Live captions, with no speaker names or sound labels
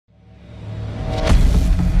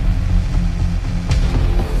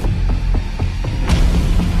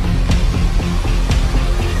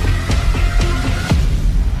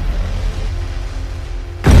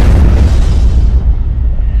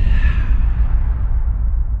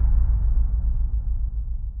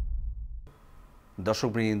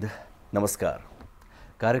दर्शकवृन्द नमस्कार।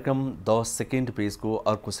 कार्यक्रम 10 सेकेन्ड पेजको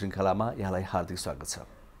अर्को श्रृङ्खलामा यहाँलाई हार्दिक स्वागत छ।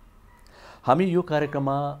 हामी यो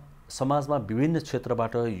कार्यक्रममा समाजमा विभिन्न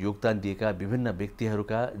क्षेत्रबाट योगदान दिएका विभिन्न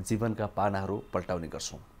व्यक्तिहरूका जीवनका पानाहरू पल्टाउने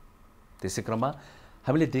गर्छौँ। त्यसै क्रममा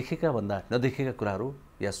हामीले देखेका भन्दा नदेखेका कुराहरू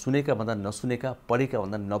या सुनेका भन्दा नसुनेका, पढेका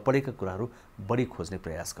भन्दा नपढेका कुराहरू बढी खोज्ने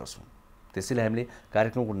प्रयास गर्छौँ। त्यसैले हामीले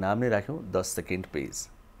कार्यक्रमको नाम नै राख्यौँ 10 सेकेन्ड पेज।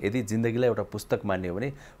 यदि जिन्दगीलाई एउटा पुस्तक मान्ने हो भने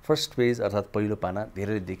फर्स्ट पेज अर्थात् पहिलो पाना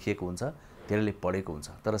धेरैले देखिएको हुन्छ, धेरैले पढेको हुन्छ,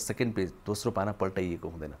 तर सेकेन्ड पेज दोस्रो पाना पल्टाइएको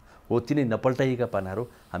हुँदैन। हो तिनै नपल्टाइएका पानाहरू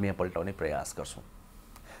हामी यहाँ पल्टाउने प्रयास गर्छौँ।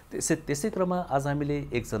 त्यसै क्रममा आज हामीले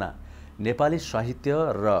एकजना नेपाली साहित्य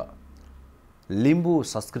र लिम्बू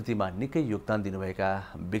संस्कृतिमा निकै योगदान दिनुभएका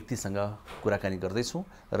व्यक्तिसँग कुराकानी गर्दैछौँ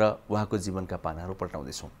र उहाँको जीवनका पानाहरू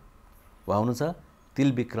पल्टाउँदैछौँ। उहाँ हुनुहुन्छ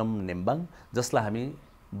बिक्रम नेम्बाङ, जसलाई हामी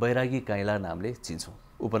बैरागी काइला नामले चिन्छौँ।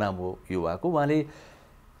 उपनाम हो यो उहाँको। उहाँले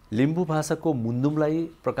लिम्बू भाषाको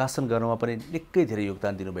मुन्दुमलाई प्रकाशन गर्नमा पनि निकै धेरै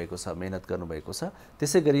योगदान दिनुभएको छ, मेहनत गर्नुभएको छ।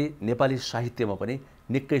 त्यसै गरी नेपाली साहित्यमा पनि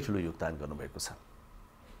निकै ठुलो योगदान गर्नुभएको छ।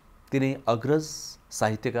 तिनै अग्रज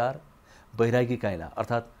साहित्यकार बैरागी काइला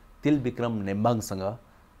अर्थात् बिक्रम नेम्बाङसँग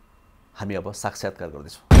हामी अब साक्षात्कार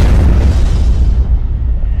गर्दैछौँ।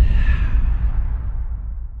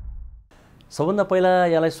 सबभन्दा पहिला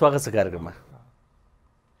यहाँलाई स्वागत छ कार्यक्रममा।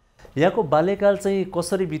 यहाँको बाल्यकाल चाहिँ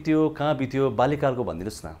कसरी बित्यो, कहाँ बित्यो, बाल्यकालको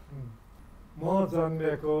भनिदिनुहोस् न। म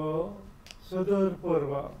जन्मेको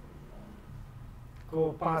सुदूरपूर्वको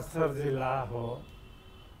पाँचथर जिल्ला हो।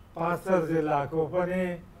 पाँचथर जिल्लाको पनि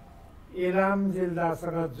इलाम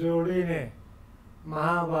जिल्लासँग जोडिने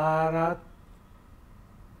महाभारत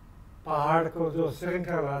पहाडको जो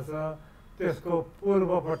श्रृङ्खला छ त्यसको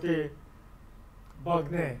पूर्वपट्टि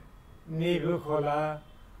बग्ने निभु खोला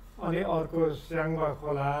अनि अर्को स्याङ्बा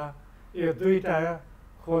खोला, यो दुईटा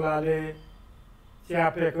खोलाले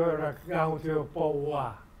च्यापेको एउटा गाउँ थियो पौवा।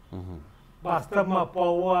 वास्तवमा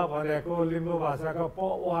पौवा भनेको लिम्बू भाषाको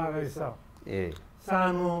पौवा रहेछ।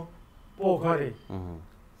 सानो पोखरी,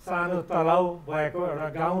 सानो तलाउ भएको एउटा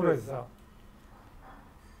गाउँ रहेछ।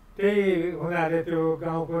 त्यही हुनाले त्यो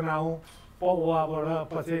गाउँको नाउँ पौवाबाट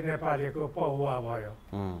पछि नेपालीको पौवा भयो।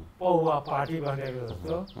 पौवा पाटी भनेको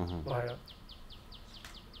जस्तो भयो।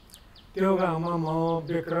 त्यो गाउँमा म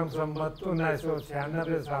विक्रम सम्वत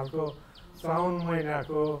 1996 सालको साउन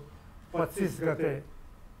महिनाको 25 गते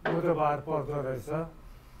बुधबार पर्दो रहेछ,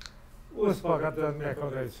 उस वखत जन्मेको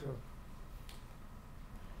रहेछु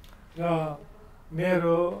र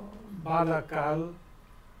मेरो बालककाल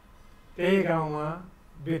त्यही गाउँमा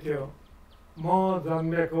बित्यो। म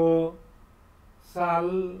जन्मेको साल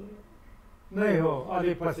नै हो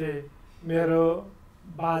अलि पछि मेरो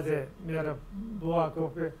बाजे, मेरो बुवाको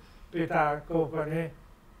पिताको पनि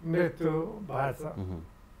मृत्यु भएछ।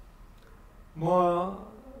 म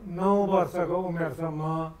 9 वर्षको उमेरसम्म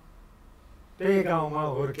त्यही गाउँमा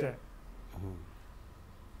हुर्केँ।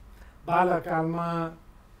 बालकालमा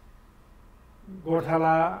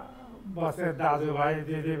गोठाला बस्ने दाजुभाइ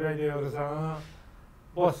दिदीबहिनीहरूसँग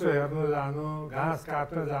पशु हेर्नु जानु, घाँस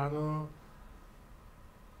काट्न जानु,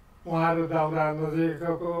 उहाँहरू दाउरा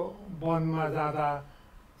नजिकको वनमा जाँदा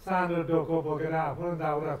सानो डोको बोकेर आफ्नो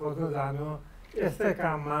दाउरा खोज्न जानु, यस्तै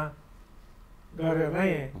काममा गरेर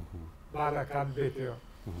नै बालकाल बित्यो।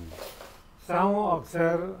 साउँ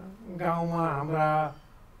अक्षर गाउँमा हाम्रा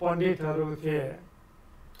पण्डितहरू थिए।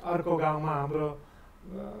 अर्को गाउँमा हाम्रो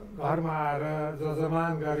घरमा आएर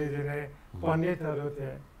जजमान गरिदिने पण्डितहरू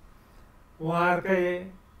थिए। उहाँहरूकै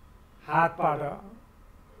हातबाट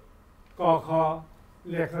क ख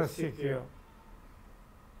लेख्न सिकियो।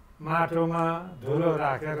 माटोमा धुलो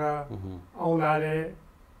राखेर औँलाले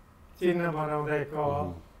चिन्ह बनाउँदै क,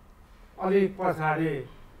 अलिक पछाडि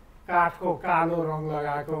काठको कालो रङ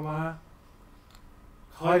लगाएकोमा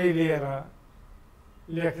खरी लिएर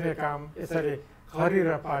लेख्ने काम यसरी खरी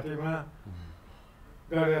र पाटीमा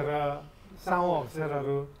गरेर साउँ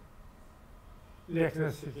अक्षरहरू लेख्न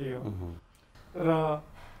सिकियो। र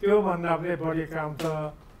त्योभन्दा पनि बढी काम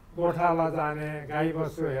त गोठाला जाने, गाई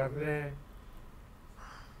बस्तु हेर्ने,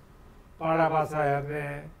 पाडा बाछा हेर्ने,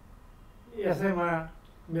 यसैमा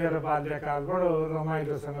मेरो बाल्यकाल बडो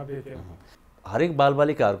रमाइलोसँग बित्यो। हरेक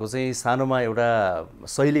बालबालिकाहरूको चाहिँ सानोमा एउटा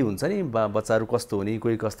शैली हुन्छ नि, बच्चाहरू कस्तो हुने,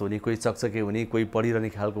 कोही कस्तो हुने, कोही चकचके हुने, कोही पढिरहने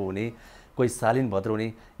खालको हुने, कोही शालीन भद्र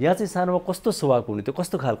हुने। यहाँ चाहिँ सानोमा कस्तो स्वभावको हुने, त्यो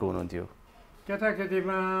कस्तो खालको हुनुहुन्थ्यो?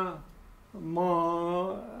 केटाकेटीमा म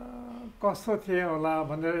कस्तो थिएँ होला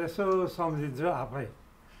भनेर यसो सम्झिन्छु आफै।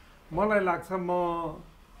 मलाई लाग्छ म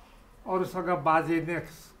अरूसँग बाजिने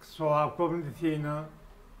स्वभावको पनि थिइनँ,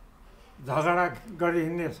 झगडा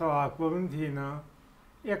गरिहिँड्ने स्वभावको पनि थिइनँ।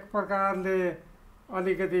 एक प्रकारले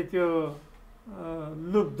अलिकति त्यो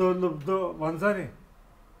लुप्दो भन्छ नि,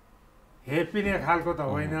 हेपिने खालको त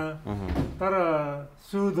होइन, तर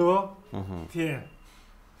सुधो थिएँ।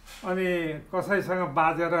 अनि कसैसँग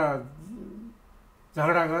बाजेर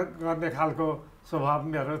झगडा गर्ने खालको स्वभाव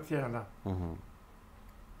मेरो थिएन।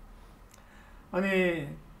 अनि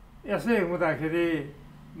यसै हुँदाखेरि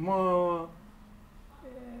म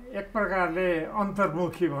एक प्रकारले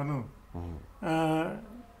अन्तर्मुखी भनौँ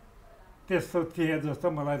त्यस्तो थिएँ जस्तो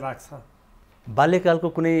मलाई लाग्छ। बाल्यकालको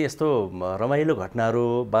कुनै यस्तो रमाइलो घटनाहरू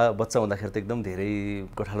बच्चा हुँदाखेरि त एकदम धेरै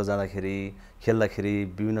गोठालो जाँदाखेरि खेल्दाखेरि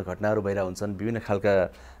विभिन्न घटनाहरू भइरहेको हुन्छन्, विभिन्न खालका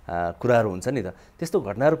कुराहरू हुन्छ नि त, त्यस्तो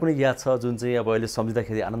घटनाहरू कुनै याद छ जुन चाहिँ अब अहिले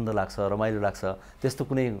सम्झिँदाखेरि आनन्द लाग्छ, रमाइलो लाग्छ, त्यस्तो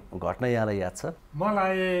कुनै घटना यहाँलाई याद छ?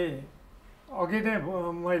 मलाई अघि नै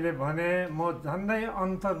मैले भने म झन्डै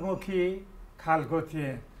अन्तर्मुखी खालको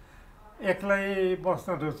थिएँ। एक्लै बस्न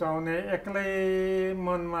रुचाउने, एक्लै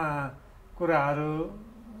मनमा कुराहरू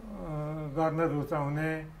गर्न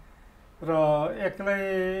रुचाउने र एक्लै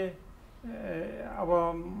अब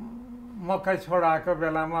मकै छोडाएको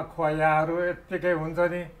बेलामा खोयाहरू यत्तिकै हुन्छ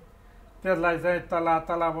नि, त्यसलाई चाहिँ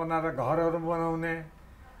तला बनाएर घरहरू बनाउने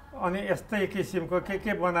अनि यस्तै किसिमको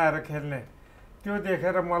के बनाएर खेल्ने। त्यो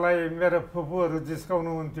देखेर मलाई मेरो फुपूहरू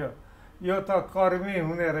जिस्काउनुहुन्थ्यो, यो त कर्मी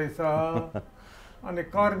हुने रहेछ। अनि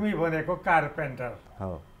कर्मी भनेको कार्पेन्टर,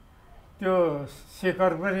 त्यो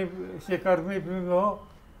सिकर्मी पनि हो,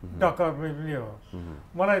 डकर्मी पनि हो।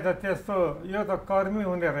 मलाई त त्यस्तो यो त कर्मी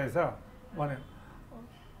हुने रहेछ भने।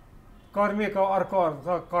 कर्मीको अर्को अर्थ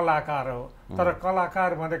कलाकार हो, तर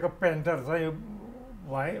कलाकार भनेको पेन्टर चाहिँ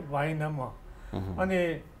भइन म। अनि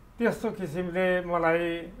त्यस्तो किसिमले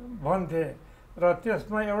मलाई भन्थे। र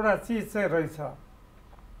त्यसमा एउटा चिज चाहिँ रहेछ,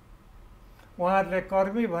 उहाँहरूले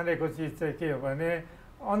कर्मी भनेको चिज चाहिँ के हो भने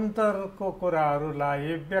अन्तरको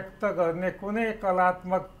कुराहरूलाई व्यक्त गर्ने कुनै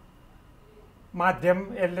कलात्मक माध्यम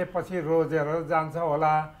यसले पछि रोजेर जान्छ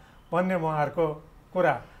होला भन्ने उहाँहरूको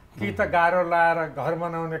कुरा। कि त गाह्रो लाएर घर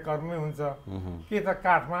बनाउने कर्मी हुन्छ, कि त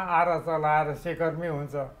काठमा आरा चलाएर सिकर्मी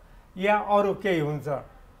हुन्छ, या अरू केही हुन्छ।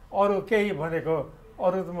 अरू केही भनेको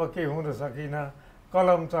अरू त म केही हुन सकिनँ,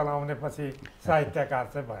 कलम चलाउने पछि साहित्यकार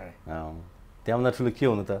चाहिँ भए। त्यहाँभन्दा ठुलो के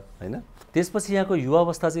हुनु त, होइन? त्यसपछि यहाँको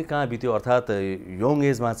युवावस्था चाहिँ कहाँ बित्यो? अर्थात् यङ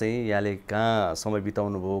एजमा चाहिँ यहाँले कहाँ समय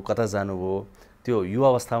बिताउनु भयो, कता जानुभयो, त्यो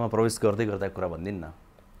युवावस्थामा प्रवेश गर्दै गर्दा कुरा भनिदिनु न।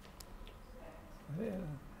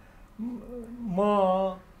 म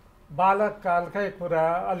बालककालकै कुरा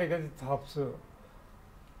अलिकति थप्छु।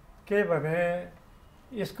 के भने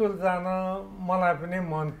स्कुल जान मलाई पनि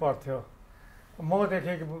मन पर्थ्यो।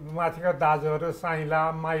 मदेखि माथिका दाजुहरू साइला,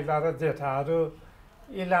 माइला र जेठाहरू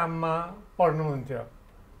इलाममा पढ्नुहुन्थ्यो,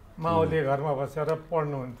 माओली घरमा बसेर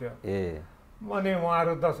पढ्नुहुन्थ्यो। अनि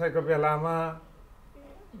उहाँहरू दसैँको बेलामा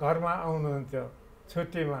घरमा आउनुहुन्थ्यो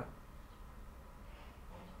छुट्टीमा।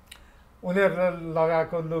 उनीहरूले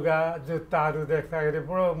लगाएको लुगा जुत्ताहरू देख्दाखेरि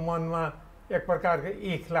बडो मनमा एक प्रकारको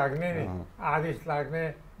इख लाग्ने नि, आरिस लाग्ने,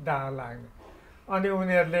 डाह लाग्ने। अनि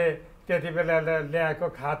उनीहरूले त्यति बेला ल्याएको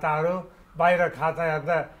खाताहरू, बाहिर खाता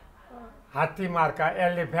हेर्दा हात्ती मार्का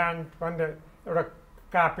एलिफेन्ट भन्ने एउटा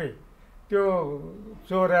कापी, त्यो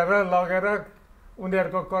चोरेर लगेर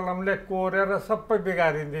उनीहरूको कलमले कोरेर सबै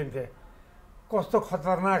बिगारिदिन्थे। कस्तो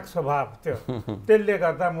खतरनाक स्वभाव त्यो। त्यसले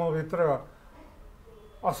गर्दा म भित्र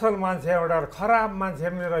असल मान्छे एउटा खराब मान्छे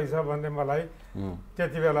पनि रहेछ भन्ने मलाई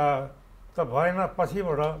त्यति बेला त भएन,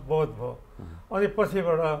 पछिबाट बोध भयो। अनि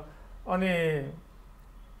पछिबाट अनि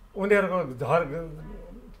उनीहरूको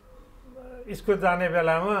स्कुल जाने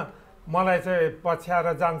बेलामा मलाई चाहिँ पछ्याएर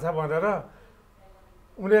जान्छ भनेर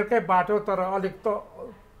उनीहरूकै बाटो तर अलिक त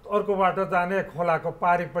अर्को बाटो जाने खोलाको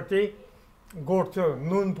पारिपट्टि गोठ्थ्यो,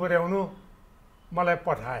 नुन पुर्याउनु मलाई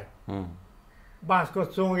पठाए। बाँसको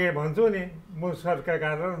चोङ्गे भन्छु नि, मुसर्का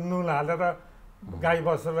गाडेर नुन हालेर गाई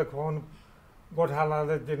बस्तुलाई खुवाउनु,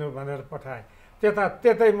 गोठालालाई दिनु भनेर पठाएँ।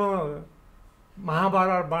 त्यतै म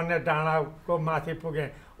महाभारत भन्ने डाँडाको माथि पुगेँ।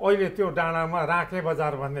 अहिले त्यो डाँडामा राँके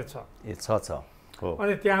बजार भन्ने छ।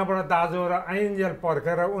 अनि त्यहाँबाट दाजु र आइन्जेल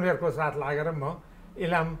पर्खेर उनीहरूको साथ लागेर म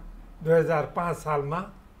इलाम 2005 सालमा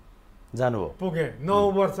जानुभयो, पुगेँ।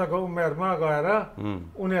 9 वर्षको उमेरमा गएर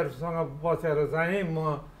उनीहरूसँग बसेर चाहिँ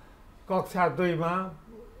म कक्षा 2 मा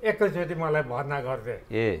एकैचोटि मलाई भर्ना गर्थे।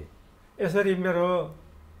 यसरी मेरो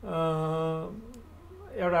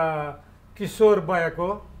एउटा किशोर भएको,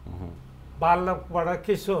 बालकबाट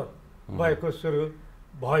किशोर भएको सुरु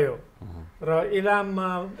भयो। र इलाममा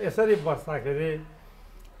यसरी बस्दाखेरि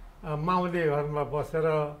माउली घरमा बसेर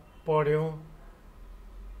पढ्यौँ।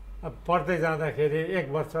 पढ्दै जाँदाखेरि 1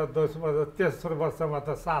 वर्ष, 2 वर्ष, तेस्रो वर्षमा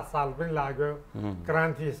त 7 साल पनि लाग्यो।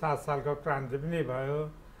 क्रान्ति 7 सालको क्रान्ति पनि भयो।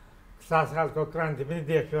 7 सालको क्रान्ति पनि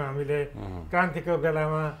देख्यौँ हामीले। क्रान्तिको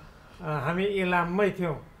बेलामा हामी इलाममै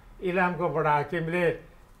थियौँ। इलामको बडाहाकिमले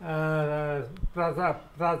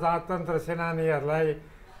प्रजातन्त्र सेनानीहरूलाई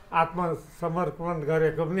आत्मसमर्पण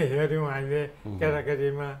गरेको पनि हेऱ्यौँ हामीले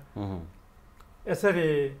केटाकेटीमा। यसरी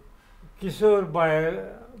किशोर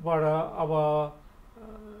वयबाट अब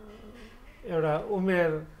एउटा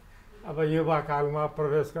उमेर अब युवाकालमा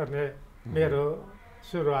प्रवेश गर्ने मेरो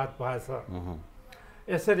सुरुवात भएछ।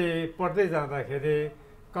 यसरी पढ्दै जाँदाखेरि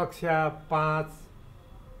कक्षा 5,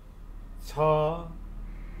 6,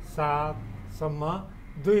 7सम्म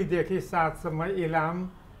 2 देखि 7सम्म इलाम,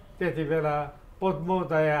 त्यति बेला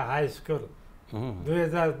पद्मोदय हाई स्कुल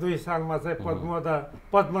 2002 सालमा चाहिँ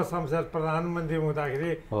पद्म शमशेर प्रधानमन्त्री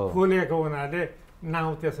हुँदाखेरि खोलेको हुनाले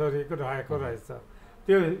नाउँ त्यसरी रहेको रहेछ।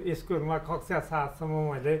 त्यो स्कुलमा कक्षा 7सम्म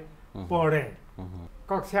मैले पढेँ।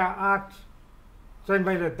 कक्षा 8 चाहिँ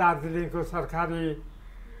मैले दार्जिलिङको सरकारी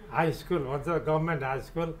हाई स्कुल भन्छ, गभर्मेन्ट हाई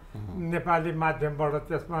स्कुल नेपाली माध्यमबाट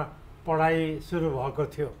त्यसमा पढाइ सुरु भएको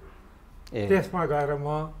थियो। त्यसमा गएर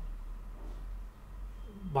म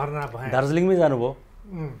भर्ना भएँ। दार्जिलिङमै जानुभयो?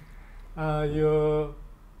 यो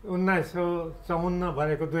 1954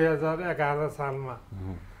 भनेको 2011 सालमा।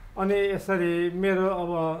 अनि यसरी मेरो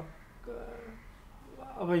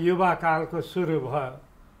अब युवाकालको सुरु भयो।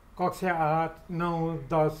 कक्षा 8, 9,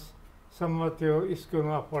 10सम्म त्यो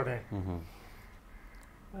स्कुलमा पढेँ।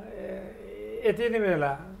 यति नै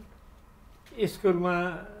बेला स्कुलमा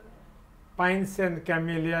पाइन्स एन्ड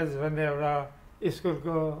क्यामिलियाज भन्ने एउटा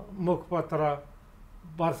स्कुलको मुखपत्र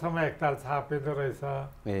वर्षमा एकताल छापिँदो रहेछ।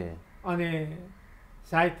 अनि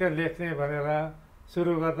साहित्य लेख्ने भनेर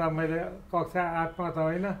सुरु गर्दा मैले कक्षा 8मा त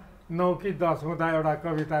होइन, 9 कि 10 हुँदा एउटा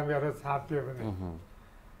कविता मेरो छापियो भने।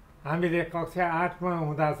 हामीले कक्षा 8मा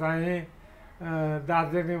हुँदा चाहिँ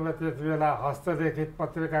दार्जिलिङमा त्यति बेला हस्तलिखित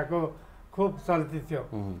पत्रिकाको खुब चल्ती थियो।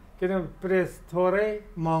 किन प्रेस थोरै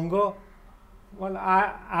महँगो, मलाई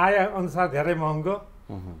आय अनुसार धेरै महँगो।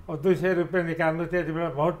 200 रुपियाँ निकाल्नु त्यति बेला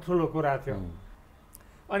बहुत ठुलो कुरा थियो।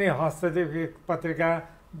 अनि हस्तलिखित पत्रिका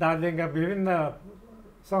दार्जिलिङका विभिन्न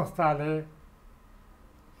संस्थाले,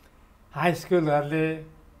 हाई स्कुलहरूले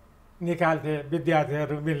निकाल्थे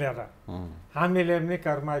विद्यार्थीहरू मिलेर। हामीले पनि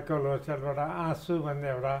कर्माइको होस्टेलबाट आँसु भन्ने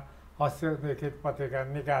एउटा हस्तलिखित पत्रिका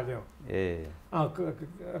निकाल्यौँ।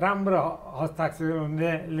 राम्रो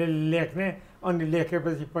हस्ताक्षरले लेख्ने, अनि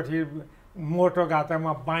लेखेपछि पछि मोटो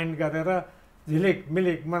गातामा बाइन्ड गरेर झिलिक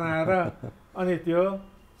मिलिक बनाएर अनि त्यो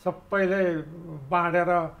सबैले बाँडेर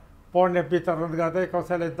पढ्ने वितरण गर्दै,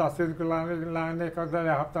 कसैले 10 दिनको लाने, कसैले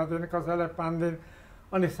हप्ता दिन, कसैले 5 दिन।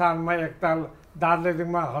 अनि सालमा एकताल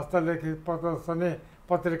दार्जिलिङमा हस्तलिखित प्रदर्शनी,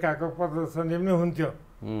 पत्रिकाको प्रदर्शनी पनि हुन्थ्यो।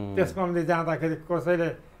 त्यसमा पनि जाँदाखेरि कसैले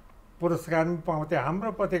पुरस्कार पनि पाउँथे।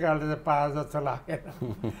 हाम्रो पत्रिकाले चाहिँ पाए जस्तो लागेन।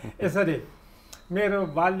 यसरी मेरो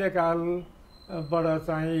बाल्यकालबाट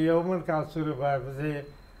चाहिँ यौवनकाल सुरु भएपछि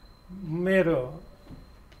मेरो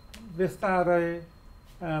बिस्तारै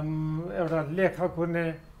एउटा लेखक हुने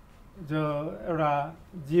जो एउटा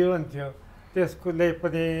जीवन थियो त्यसले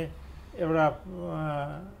पनि एउटा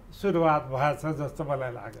सुरुवात भएछ जस्तो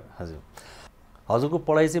मलाई लाग्यो। हजुर, हजुरको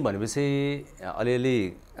पढाइ चाहिँ भनेपछि अलिअलि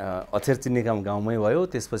अक्षर चिन्ने काम गाउँमै भयो,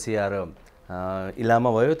 त्यसपछि आएर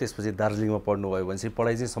इलाममा भयो, त्यसपछि दार्जिलिङमा पढ्नुभयो भनेपछि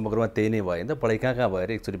पढाइ चाहिँ समग्रमा त्यही नै भयो नि त? पढाइ कहाँ भयो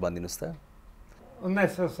अरे एकचोटि भनिदिनुहोस् त।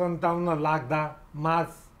 1957 लाग्दा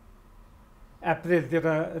मार्च अप्रिलतिर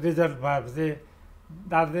रिजल्ट भएपछि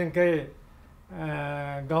दार्जिलिङकै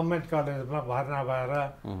गभर्मेन्ट कलेजमा भर्ना भएर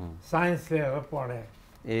साइन्स लिएर पढेँ।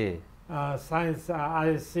 साइन्स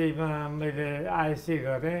आइएससीमा मैले आइएससी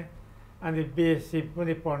गरेँ। अनि बिएससी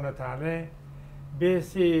पनि पढ्न थालेँ।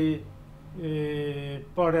 बिएससी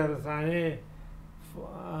पढेर चाहिँ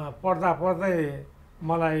पढ्दा पढ्दै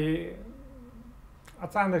मलाई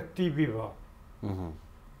अचानक टिबी भयो।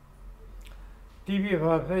 टिबी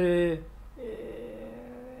भएपछि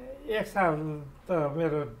 1 साल त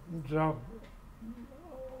मेरो ड्रप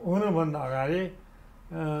हुनुभन्दा अगाडि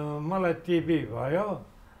मलाई टिबी भयो।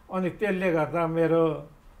 अनि त्यसले गर्दा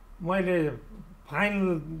मैले फाइनल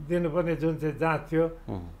दिनुपर्ने जुन चाहिँ जाँच थियो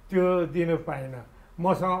त्यो दिनु पाइनँ।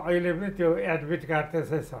 मसँग अहिले पनि त्यो एडमिट कार्ड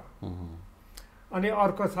त्यसै छ। अनि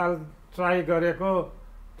अर्को साल ट्राई गरेको,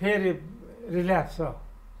 फेरि रिल्याप्स छ।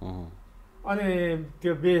 अनि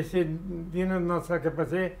त्यो बिएससी दिन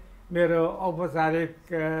नसकेपछि मेरो औपचारिक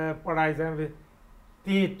पढाइ चाहिँ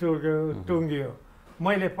त्यहीँ टुङ्गियो।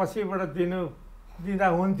 मैले पछिबाट दिँदा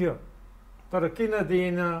हुन्थ्यो, तर किन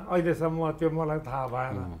दिइनँ अहिलेसम्म त्यो मलाई थाहा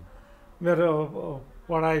भएन। मेरो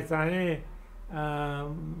पढाइ चाहिँ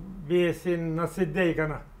बिएससी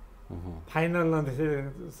नसिद्ध्याइकन फाइनल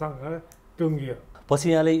नदिसँग टुङ्गियो। पछि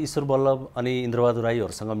यहाँले ईश्वर बल्लभ अनि इन्द्रबहादुर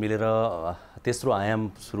राईहरूसँग मिलेर तेस्रो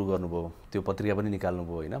आयाम सुरु गर्नुभयो, त्यो पत्रिका पनि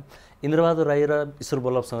निकाल्नुभयो होइन। इन्द्रबहादुर राई र ईश्वर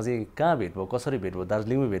बल्लभसँग चाहिँ कहाँ भेट भयो, कसरी भेट भयो?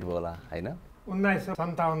 दार्जिलिङमै भेट भयो होला होइन?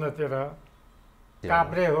 1957तिर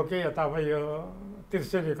काभ्रे हो कि यता यो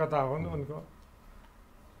त्रिशुली कता हुन् उनको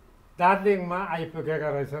दार्जिलिङमा आइपुगेका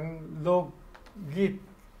रहेछन्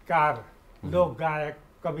लोकगीतकार, लोकगायक,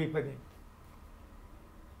 कवि पनि।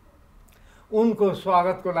 उनको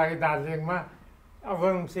स्वागतको लागि दार्जिलिङमा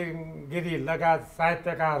अगमसिंह गिरी लगायत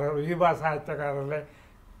साहित्यकारहरू, युवा साहित्यकारहरूले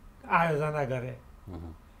आयोजना गरे।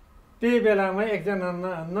 त्यही बेलामा एकजना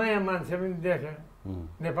नयाँ मान्छे पनि देखेँ,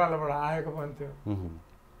 नेपालबाट आएको पनि थियो।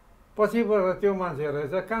 पछिबाट त्यो मान्छे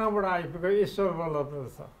रहेछ कहाँबाट आइपुग्यो, ईश्वर बल्लभ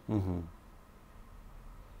रहेछ।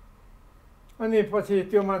 अनि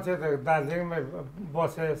पछि त्यो मान्छे त दार्जिलिङमै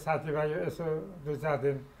बसे, साथीभाइ यसो 2-4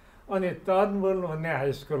 दिन। अनि तनबुल भन्ने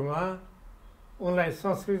हाई स्कुलमा उनलाई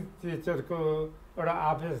संस्कृत टिचरको एउटा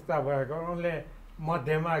आवश्यकता भएको, उनले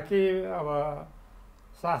मध्यमा कि अब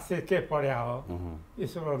शास्त्री के पढ्या हो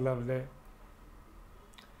ईश्वर बल्लभले।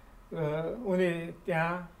 उनी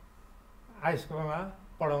त्यहाँ हाई स्कुलमा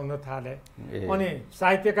पढाउन थाले। अनि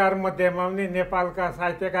साहित्यकार मध्येमा पनि नेपालका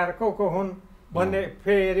साहित्यकार को हुन् भन्ने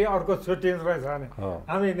फेरि अर्को छुट्टिन्छ रहेछ भने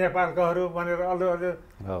हामी नेपालकाहरू भनेर अलि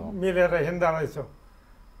मिलेर हिँड्दा रहेछौँ।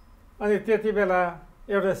 अनि त्यति बेला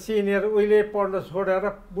एउटा सिनियर उहिले पढ्न छोडेर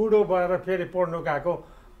बुढो भएर फेरि पढ्नु गएको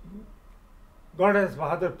गणेश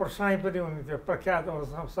बहादुर प्रसाई पनि हुनुहुन्थ्यो, प्रख्यात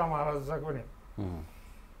समालोचक पनि।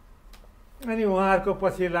 अनि उहाँहरूको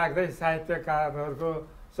पछि लाग्दै साहित्यकारहरूको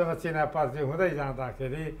सँग चिनापरिचय हुँदै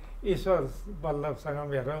जाँदाखेरि ईश्वर बल्लभसँग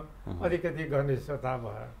मेरो अलिकति घनिष्ठता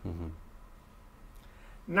भयो।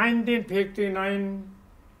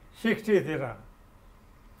 1959-60तिर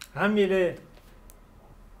हामीले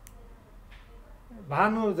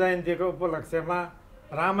भानु जयन्तीको उपलक्ष्यमा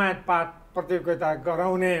रामायण पाठ प्रतियोगिता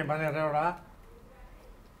गराउने भनेर एउटा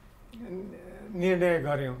निर्णय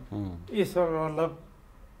गऱ्यौँ, ईश्वर बल्लभ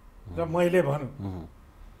र मैले भनौँ।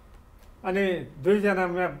 अनि 2 जना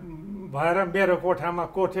भएर मेरो कोठामा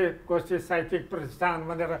कोठी साहित्यिक प्रतिष्ठान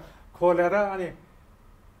भनेर खोलेर अनि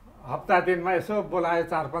हप्ता दिनमा यसो बोलायो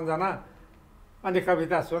 4-5 जना, अनि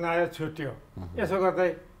कविता सुनायो, छुट्यो। यसो गर्दै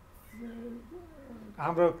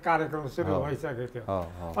हाम्रो कार्यक्रम सुरु भइसकेको थियो।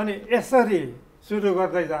 अनि यसरी सुरु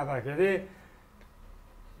गर्दै जाँदाखेरि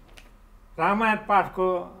रामायण पाठको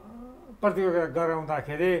प्रतियोगिता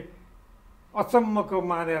गराउँदाखेरि अचम्मको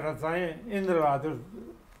मानेर चाहिँ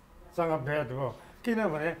इन्द्रबहादुरसँग भेट भयो।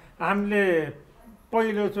 किनभने हामीले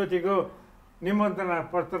पहिलोचोटिको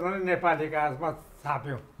निमन्त्रणा पत्र नेपाली कागजमा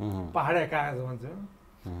छाप्यौँ, पहाडे कागज भन्छौँ।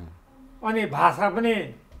 अनि भाषा पनि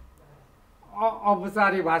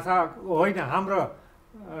औपचारिक भाषा होइन, हाम्रो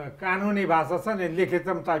कानुनी भाषा छ नि,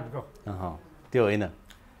 लिखितम टाइपको, त्यो होइन,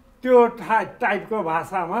 त्यो टाइपको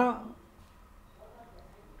भाषामा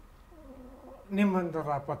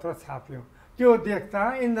निमन्त्रणा पत्र छाप्यौँ। त्यो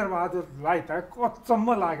देख्दा इन्द्रबहादुरलाई त अचम्म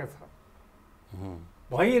लागेछ।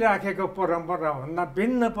 भइराखेको परम्पराभन्दा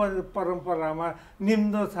भिन्न परम्परामा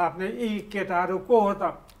निम्दो छाप्ने यी केटाहरू को हो त?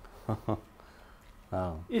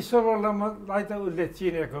 ईश्वर बल्लभलाई त उसले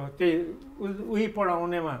चिनेको, त्यही उही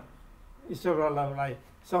पढाउनेमा ईश्वर बल्लभलाई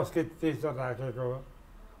संस्कृत टिचर राखेको,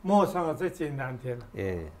 मसँग चाहिँ चिन्जान थिएन।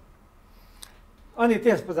 अनि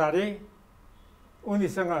त्यस पछाडि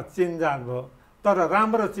उनीसँग चिन्जान भयो। तर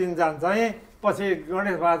राम्रो चिन्जान चाहिँ पछि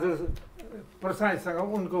गणेश बहादुर प्रसाईसँग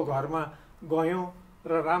उनको घरमा गयौँ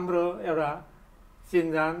र राम्रो एउटा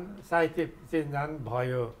चिन्जान, साहित्यिक चिन्जान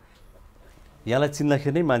भयो। यहाँलाई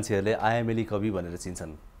चिन्दाखेरि नै मान्छेहरूले आयामेली कवि भनेर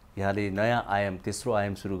चिन्छन्। यहाँले नयाँ आयाम, तेस्रो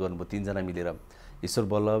आयाम सुरु गर्नुभयो, 3 जना मिलेर, ईश्वर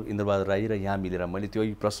बल्लभ, इन्द्रबहादुर राई र यहाँ मिलेर। मैले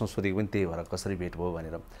त्यो प्रश्न सोधेको पनि त्यही भएर, कसरी भेट भयो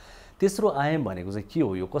भनेर। तेस्रो आयाम भनेको चाहिँ के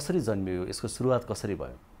हो, यो कसरी जन्मियो, यसको सुरुवात कसरी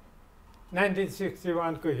भयो?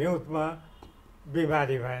 1961 को हिउँदमा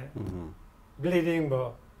बिमारी भए, ब्लिडिङ भयो।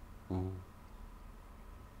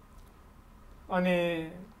 अनि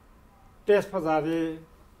त्यस पछाडि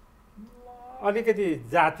अलिकति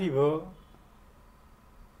जाति भयो।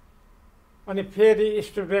 अनि फेरि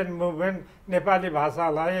स्टुडेन्ट मुभमेन्ट, नेपाली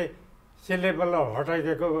भाषालाई सिलेबल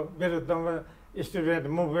हटाइदिएको विरुद्धमा स्टुडेन्ट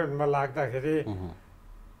मुभमेन्टमा लाग्दाखेरि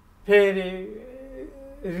फेरि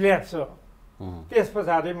रिल्याप्स हो। त्यस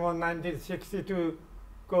पछाडि म 1962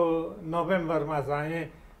 को नोभेम्बरमा चाहिँ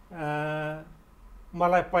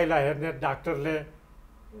मलाई पहिला हेर्ने डाक्टरले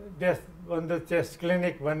देशबन्धु चेस्ट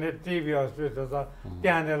क्लिनिक भन्ने टिबी हस्पिटल छ,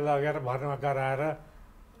 त्यहाँनिर लगेर भर्ना गराएर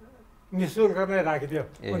निःशुल्क नै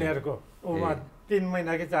राखिदियो उनीहरूको। उमा 3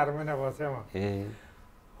 महिना कि 4 महिना बसेँ म।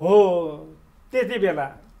 हो त्यति बेला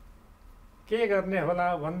के गर्ने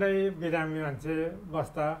होला भन्दै बिरामी मान्छे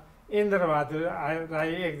बस्दा इन्द्रबहादुर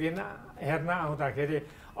राई एक दिन हेर्न आउँदाखेरि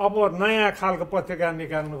अब नयाँ खालको पत्रिका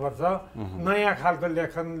निकाल्नुपर्छ, नयाँ खालको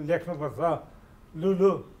लेख्नुपर्छ,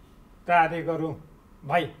 लु तयारी गरौँ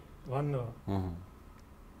भाइ भन्नु हो।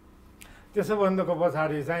 त्यसो भन्नुको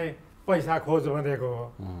पछाडि चाहिँ पैसा खोज भनेको हो।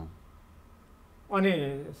 अनि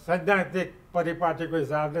सैद्धान्तिक परिपाटीको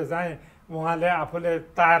हिसाबले चाहिँ उहाँले आफूले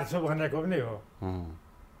तयार छु भनेको पनि हो।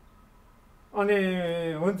 अनि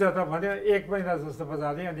हुन्छ त भन्यो, 1 महिना जस्तो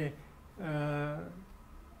पछाडि अनि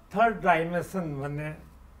थर्ड डाइमेन्सन भन्ने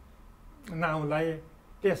नाउँलाई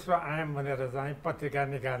तेस्रो आयाम भनेर चाहिँ पत्रिका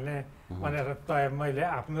निकाल्ने भनेर तय मैले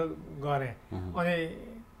आफ्नो गरेँ। अनि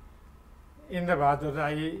इन्द्रबहादुर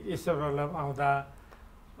राई, ईश्वर वल्लभ आउँदा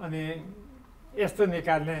अनि यस्तो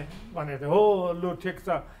निकाल्ने भनेर, हो लु ठिक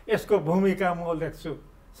छ, यसको भूमिका म लेख्छु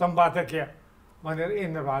सम्पादकीय भनेर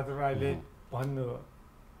इन्द्रबहादुर राईले भन्नु हो।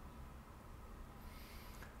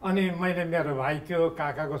 अनि मैले मेरो भाइको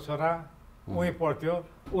काकाको छोरा उहीँ पढ्थ्यो,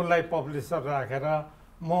 उसलाई पब्लिसर राखेर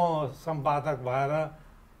म सम्पादक भएर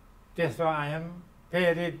तेस्रो आयाम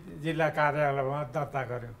फेरि जिल्ला कार्यालयमा दर्ता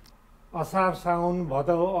गऱ्यो। असार साउन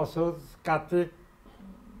भदौ असोज कार्तिक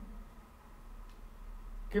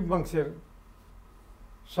कि मङ्सिरसम्म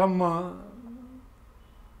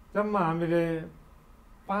जम्मा हामीले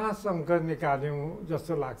 5 अङ्क निकाल्यौँ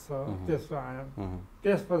जस्तो लाग्छ तेस्रो आयाम।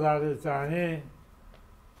 त्यस पछाडि चाहिँ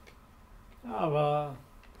अब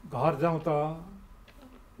घर जाउँ त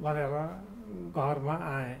भनेर घरमा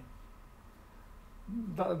आएँ।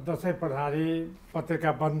 दसैँ पछाडि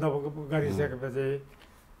पत्रिका बन्द गरिसकेपछि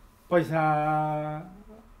पैसा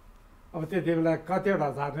अब त्यति बेला कतिवटा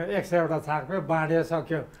छाप्यो, 100वटा छाप्यो,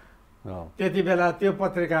 बाँडिसक्यो। त्यति बेला त्यो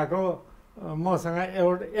पत्रिकाको मसँग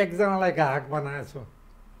एकजनालाई ग्राहक बनाएको छु।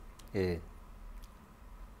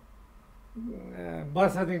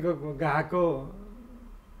 वर्ष दिनको ग्राहकको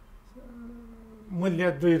मूल्य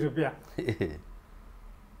 2 रुपियाँ।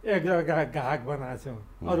 एकजना ग्राहक बनाएको छु,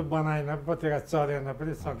 अरू बनाएन, पत्रिका चलेन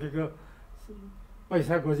पनि, सकेको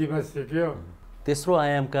पैसा गोजीमा सिक्यो। तेस्रो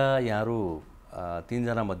आयामका यहाँहरू 3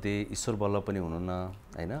 जना मध्ये ईश्वर वल्लभ पनि हुनुहुन्न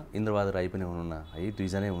होइन, इन्द्रबहादुर राई पनि हुनुहुन्न है, 2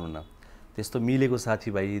 जनै हुनुहुन्न। त्यस्तो मिलेको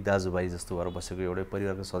साथीभाइ दाजुभाइ जस्तो भएर बसेको एउटै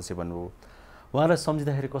परिवारको सदस्य भन्नुभयो। उहाँलाई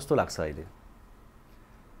सम्झिँदाखेरि कस्तो लाग्छ अहिले?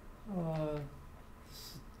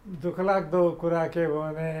 दुःखलाग्दो कुरा के हो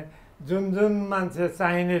भने जुन मान्छे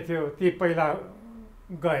चाहिने थियो ती पहिला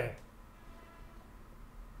गए।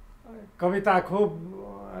 कविता खुब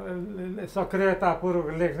सक्रियतापूर्वक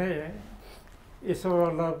लेख्ने ईश्वर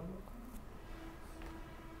वल्लभ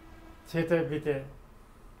छिटै बिते।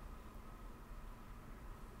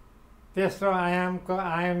 तेस्रो आयामको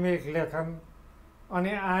आयामिक लेखन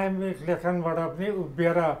अनि आयामिक लेखनबाट पनि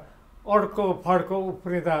उभिएर अर्को फड्को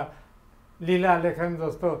उफ्रिँदा लीला लेखन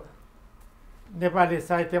जस्तो नेपाली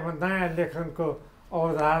साहित्यमा नयाँ लेखनको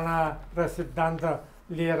अवधारणा र सिद्धान्त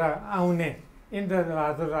लिएर आउने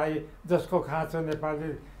इन्द्रबहादुर राई, जसको खाँचो नेपाली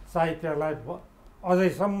साहित्यलाई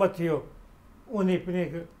अझैसम्म थियो, उनी पनि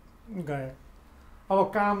गए। अब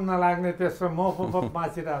काम नलाग्ने तेस्रो म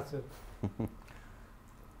बाँचिरहेको छु।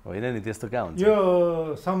 होइन नि, त्यस्तो कहाँ हुन्छ?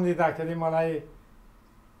 यो सम्झिँदाखेरि मलाई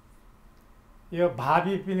यो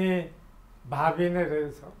भावी नै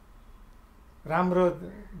रहेछ। राम्रो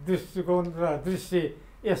दृष्टिकोण र दृष्टि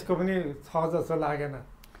यसको पनि छ जस्तो लागेन।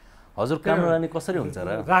 हजुर, काम नलाग्ने कसरी हुन्छ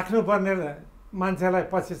र? राख्नुपर्ने मान्छेलाई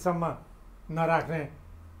पछिसम्म नराख्ने,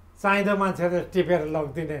 चाहिँदो मान्छेले टिपेर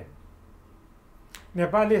लगिदिने।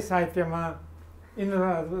 नेपाली साहित्यमा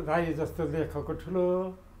इन्द्रबहादुर राई जस्तो लेखकको ठुलो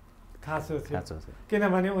खाँचो थियो,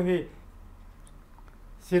 किनभने उनी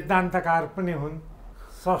सिद्धान्तकार पनि हुन्,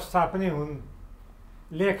 स्रष्टा पनि हुन्,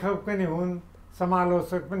 लेखक पनि हुन्,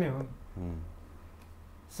 समालोचक पनि हुन्,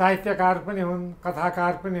 साहित्यकार पनि हुन्,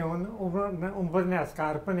 कथाकार पनि हुन्,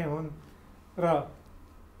 उपन्यासकार पनि हुन् र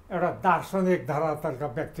एउटा दार्शनिक धरातलका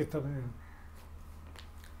व्यक्तित्व पनि हुन्।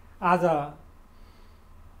 आज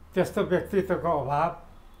त्यस्तो व्यक्तित्वको अभाव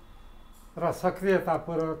र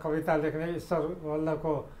सक्रियतापूर्वक कविता लेख्ने ईश्वर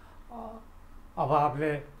वल्लभको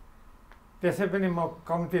अभावले, त्यसै पनि म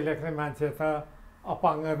कम्ती लेख्ने मान्छे त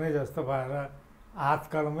अपाङ्ग नै जस्तो भएर हात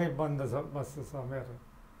कलमै बन्द बस्छ मेरो।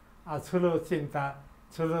 ठुलो चिन्ता,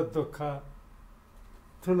 ठुलो दुःख,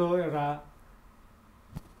 ठुलो एउटा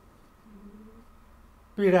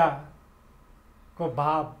पीडाको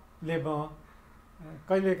भावले म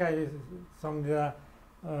कहिलेकाहीँ सम्झिँदा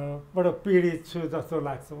बडो पीडित छु जस्तो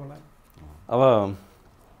लाग्छ मलाई। अब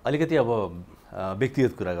अलिकति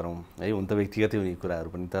व्यक्तिगत कुरा गरौँ है, हुन त व्यक्तिगतै हुने कुराहरू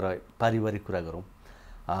पनि, तर पारिवारिक कुरा गरौँ,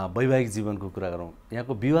 वैवाहिक जीवनको कुरा गरौँ।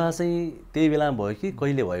 यहाँको विवाह चाहिँ त्यही बेलामा भयो कि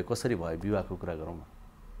कहिले भयो, कसरी भयो, विवाहको कुरा गरौँ।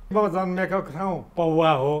 म जन्मेको ठाउँ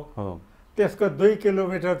पौवा हो, त्यसको 2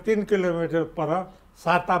 किलोमिटर 3 किलोमिटर पर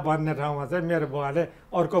साता भन्ने ठाउँमा चाहिँ मेरो बुवाले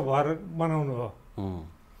अर्को घर बनाउनु हो।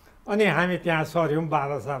 अनि हामी त्यहाँ सर्यौँ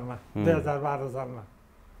 12 सालमा 2012 सालमा।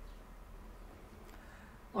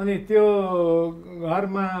 अनि त्यो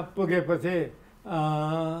घरमा पुगेपछि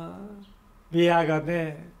बिहा गर्ने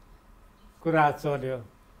कुरा चल्यो।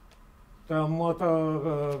 त म त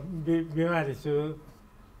बिमारी छु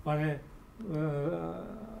भने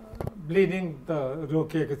ब्लिडिङ त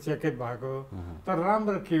रोकिएको चेकै भएको, तर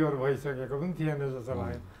राम्रो क्योर भइसकेको पनि थिएन जस्तो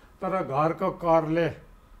लाग्यो। तर घरको करले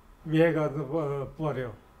बिहे गर्नु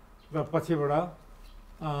पर्यो र पछिबाट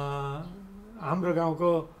हाम्रो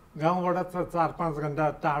गाउँबाट त 4-5 घन्टा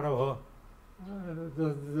टाढो हो,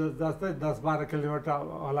 जस्तै 10-12 किलोमिटर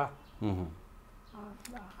होला,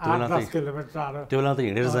 8-10 किलोमिटर टाढो। त्यो बेला त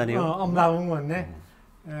हिँडेर जाने हो। अमलाबुङ भन्ने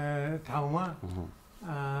ठाउँमा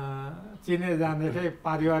चिने जानेकै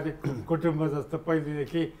पारिवारिक कुटुम्ब जस्तो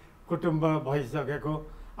पहिलेदेखि कुटुम्ब भइसकेको,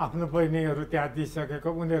 आफ्नो बहिनीहरू त्यहाँ दिइसकेको,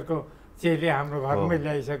 उनीहरूको चेली हाम्रो घरमै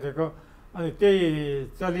ल्याइसकेको। अनि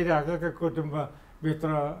त्यही चलिरहेको कुटुम्बभित्र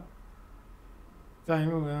चाहिँ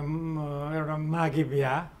एउटा माघी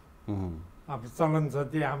बिहा, अब चलन छ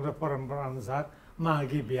त्यो हाम्रो परम्परा अनुसार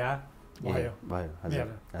माघी बिहा भयो।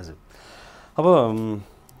 हजुर। अब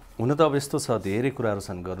हुन त अब यस्तो छ, धेरै कुराहरू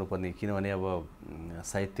छन् गर्नुपर्ने, किनभने अब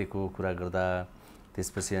साहित्यको कुरा गर्दा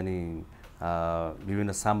त्यसपछि अनि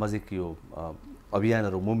विभिन्न सामाजिक यो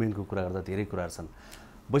अभियानहरू मुभमेन्टको कुरा गर्दा धेरै कुराहरू छन्।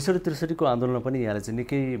 62-63को आन्दोलनमा पनि यहाँले चाहिँ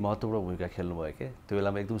निकै महत्त्वपूर्ण भूमिका खेल्नुभयो क्या, त्यो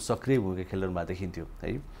बेलामा एकदम सक्रिय भूमिका खेल्नु भएको देखिन्थ्यो है।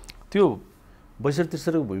 त्यो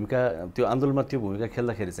 62-63को भूमिका, त्यो आन्दोलनमा त्यो भूमिका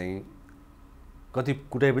खेल्दाखेरि चाहिँ कति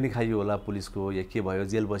कुटाइ पनि खाइयो होला पुलिसको, या के भयो,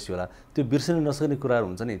 जेल बस्यो होला, त्यो बिर्सिन नसक्ने कुराहरू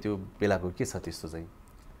हुन्छ नि, त्यो बेलाको के छ त्यस्तो चाहिँ?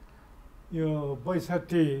 यो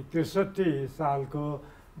 62-63 सालको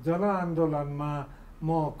जनआन्दोलनमा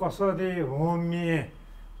म कसरी होमिएँ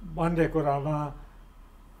भन्ने कुरामा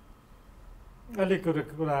अलिक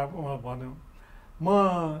कुरा भनौँ। म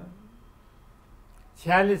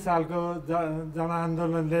 46 सालको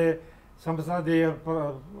जनआन्दोलनले संसदीय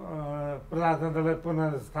प्रजातन्त्रलाई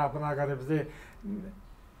पुनर्स्थापना गरेपछि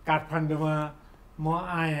काठमाडौँमा म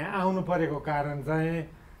आउनु परेको कारण चाहिँ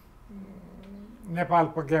नेपाल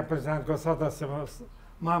प्रज्ञा परिषदको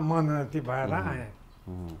सदस्यमा मनोनीत भएर आएँ।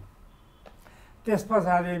 त्यस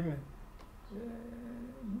पछाडि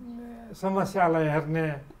समस्यालाई हेर्ने,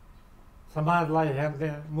 समाजलाई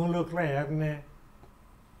हेर्ने, मुलुकलाई हेर्ने,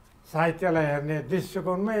 साहित्यलाई हेर्ने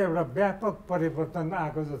दृष्टिकोणमै एउटा व्यापक परिवर्तन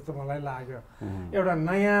आएको जस्तो मलाई लाग्यो। एउटा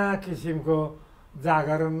नयाँ किसिमको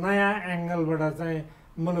जागरण, नयाँ एङ्गलबाट चाहिँ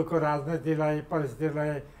मुलुकको राजनीतिलाई,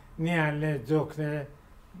 परिस्थितिलाई निहाल्ने, जोख्ने,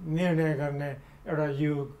 निर्णय गर्ने एउटा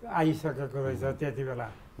युग आइसकेको रहेछ। त्यति बेला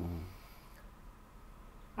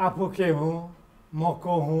आफू के हुँ, म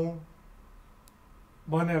को हुँ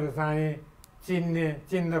भनेर चाहिँ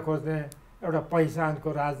चिन्न खोज्ने एउटा पहिचानको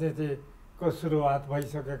राजनीतिको सुरुवात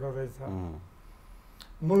भइसकेको रहेछ।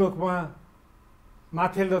 मुलुकमा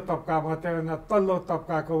माथिल्लो तबका मात्रै होइन, तल्लो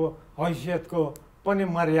तबकाको हैसियतको पनि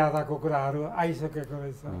मर्यादाको कुराहरू आइसकेको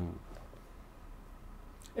रहेछ।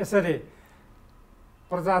 यसरी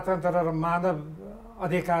प्रजातन्त्र र मानव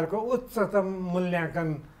अधिकारको उच्चतम मूल्याङ्कन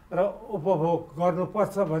र उपभोग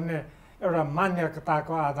गर्नुपर्छ भन्ने एउटा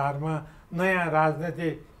मान्यताको आधारमा नयाँ राजनीति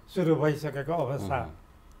सुरु भइसकेको अवस्था।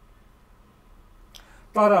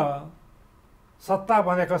 तर सत्ता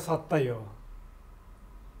भनेको सत्तै हो।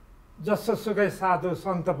 जसोसुकै साधु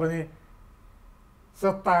सन्त पनि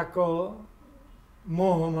सत्ताको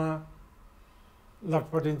मोहमा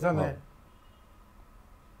लटपटिन्छ नै,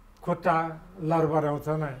 खुट्टा लरबराउँछ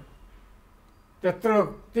नै। त्यत्रो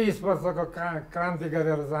 30 वर्षको क्रान्ति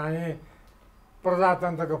गरेर चाहिँ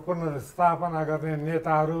प्रजातन्त्रको पुनर्स्थापना गर्ने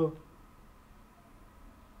नेताहरूले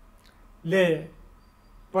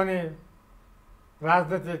पनि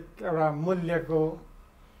राजनीतिक एउटा मूल्यको,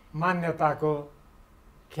 मान्यताको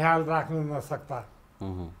ख्याल राख्नु नसक्दा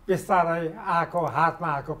बिस्तारै हातमा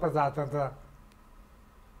आएको प्रजातन्त्र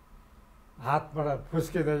हातबाट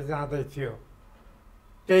फुस्किँदै जाँदै थियो।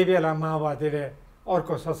 त्यही बेला माओवादीले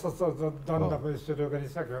अर्को सशस्त्र द्वन्द्व पनि सुरु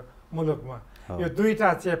गरिसक्यो मुलुकमा। यो दुईटा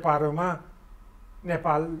चेपारोमा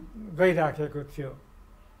नेपाल गइराखेको थियो।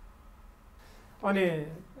 अनि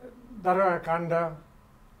दरबार काण्ड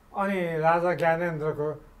अनि राजा ज्ञानेन्द्रको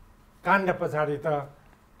काण्ड पछाडि त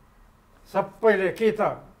सबैले कि त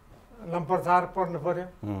लम्परचार पर्नु पर्यो,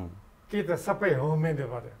 कि त सबै होमिनु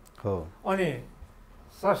पर्यो। अनि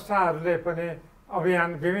संस्थाहरूले पनि अभियान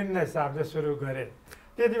विभिन्न हिसाबले सुरु गरे।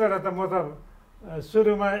 त्यति बेला त म त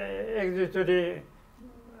सुरुमा एक दुईचोटि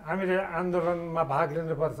हामीले आन्दोलनमा भाग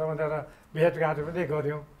लिनुपर्छ भनेर भेटघाट पनि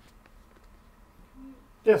गऱ्यौँ।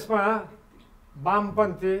 त्यसमा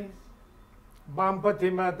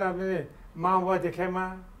वामपन्थीमा त माओवादी खेमा,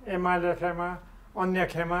 एमाले खेमा, अन्य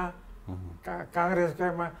खेमा, काङ्ग्रेस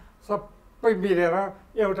खेमा सबै मिलेर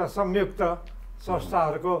एउटा संयुक्त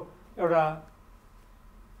संस्थाहरूको एउटा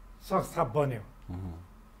संस्था बन्यो।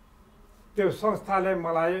 त्यो संस्थाले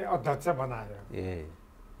मलाई अध्यक्ष बनायो।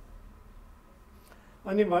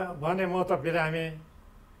 अनि भने म त बिरामी,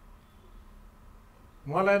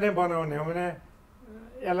 मलाई नै बनाउने हो भने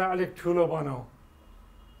यसलाई अलिक ठुलो बनाऊ,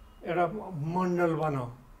 एउटा मण्डल बनाऊ।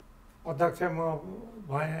 अध्यक्ष म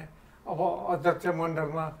भएँ। अब अध्यक्ष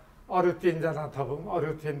मण्डलमा अरू 3 जना थपौँ,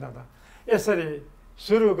 अरू 3 जना। यसरी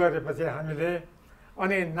सुरु गरेपछि हामीले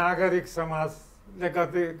अनि नागरिक समाजले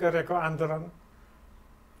गरेको आन्दोलन,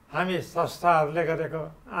 हामी संस्थाहरूले गरेको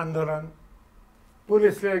आन्दोलन,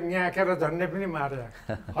 पुलिसले न्याकेर झन्डै पनि मारे,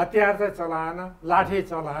 हतियार चाहिँ चलाएन, लाठी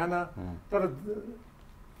चलाएन, तर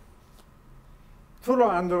ठुलो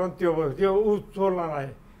आन्दोलन त्यो भयो। त्यो चोल्नलाई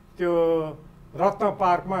त्यो रत्न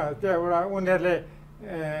पार्कमा त्यो एउटा उनीहरूले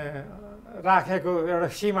राखेको एउटा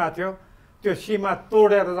सीमा थियो, त्यो सीमा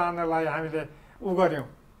तोडेर जानलाई हामीले उ गऱ्यौँ।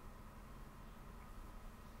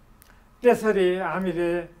 त्यसरी हामीले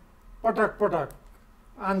पटक पटक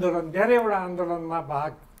आन्दोलन, धेरैवटा आन्दोलनमा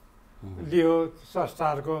भाग लियो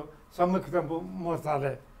संस्थाहरूको संयुक्त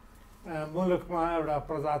मोर्चाले। मुलुकमा एउटा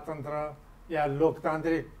प्रजातन्त्र या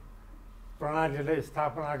लोकतान्त्रिक प्रणालीलाई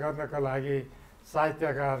स्थापना गर्नका लागि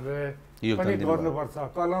साहित्यकारले पनि गर्नुपर्छ।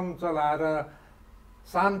 कलम चलाएर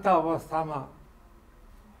शान्त अवस्थामा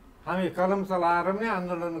हामी कलम चलाएर पनि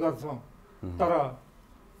आन्दोलन गर्छौँ, तर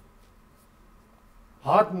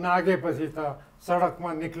हद नागेपछि त सडकमा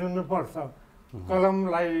निक्लिनु पर्छ।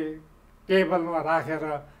 कलमलाई टेबलमा राखेर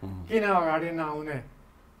किन अगाडि नआउने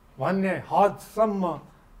भन्ने हदसम्म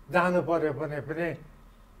जानु पर्यो भने पनि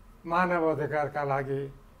मानव अधिकारका लागि,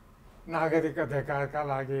 नागरिक अधिकारका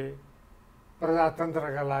लागि,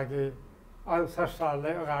 प्रजातन्त्रका लागि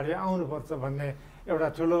संस्थाहरूले अगाडि आउनुपर्छ भन्ने एउटा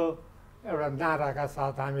ठुलो एउटा नाराका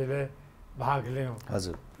साथ हामीले भाग लियौँ।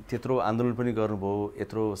 हजुर, त्यत्रो आन्दोलन पनि गर्नुभयो,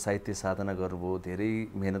 यत्रो साहित्य साधना गर्नुभयो, धेरै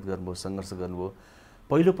मेहनत गर्नुभयो, सङ्घर्ष गर्नुभयो,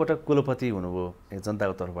 पहिलोपटक कुलपति हुनुभयो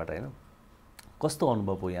जनताको तर्फबाट, होइन? कस्तो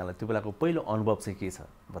अनुभव हो यहाँलाई? त्यो बेलाको पहिलो अनुभव चाहिँ के छ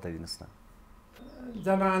बताइदिनुहोस् न।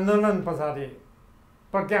 जनआन्दोलन पछाडि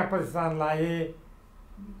प्रज्ञा प्रतिष्ठानलाई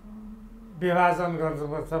विभाजन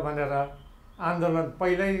गर्नुपर्छ भनेर आन्दोलन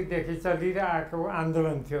पहिल्यैदेखि चलिरहेको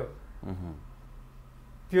आन्दोलन थियो,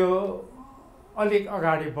 त्यो अलिक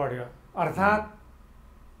अगाडि बढ्यो। अर्थात्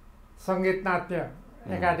सङ्गीत नाट्य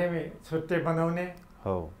एकाडेमी छुट्टै बनाउने,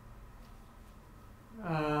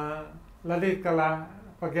 ललित कला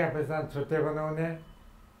प्रज्ञा प्रतिष्ठान छुट्टै बनाउने,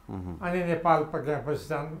 अनि नेपाल प्रज्ञा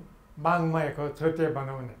प्रतिष्ठान बाङ्मयको छुट्टै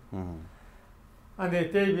बनाउने। अनि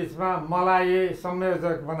त्यही बिचमा मलाई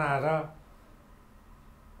संयोजक बनाएर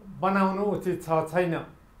बनाउनु उचित छ छैन,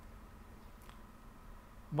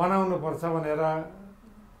 बनाउनुपर्छ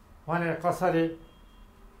भने कसरी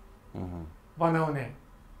बनाउने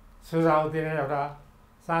सुझाव दिने एउटा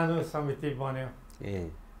सानो समिति बन्यो।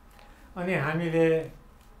 अनि हामीले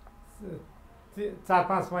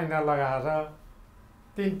 4-5 महिना लगाएर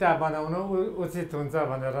 3टा बनाउनु उचित हुन्छ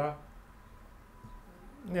भनेर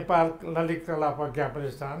नेपाल ललित कला प्रज्ञा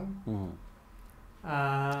प्रतिष्ठान,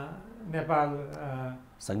 नेपाल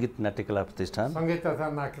सङ्गीत नाट्य कला प्रतिष्ठान, सङ्गीत तथा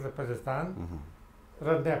नाट्य प्रतिष्ठान र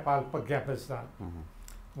नेपाल प्रज्ञा प्रतिष्ठान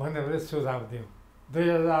भनेर सुझाव दियौँ।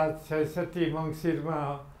 2066 मङ्सिरमा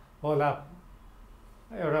होला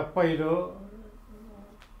एउटा पहिलो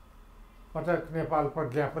पटक नेपाल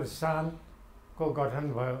प्रज्ञा प्रतिष्ठानको गठन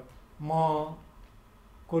भयो। म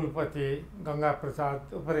कुलपति, गङ्गा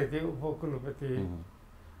प्रसाद उप्रेती उपकुलपति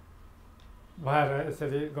भएर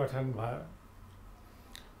यसरी गठन भयो।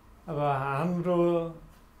 अब हाम्रो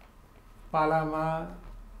पालामा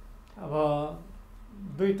अब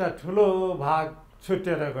 2टा ठुलो भाग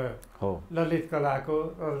छुट्टिएर गयो, ललित कलाको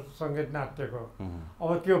र सङ्गीत नाट्यको। अब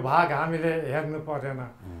त्यो भाग हामीले हेर्नु परेन।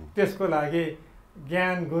 त्यसको लागि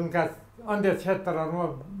ज्ञान गुणका अन्य क्षेत्रहरूमा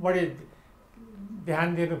बढी ध्यान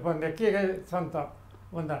दिनुपर्ने के छन् त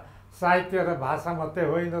भन्दा साहित्य र भाषा मात्रै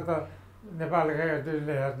होइन त नेपालका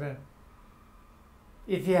हेर्ने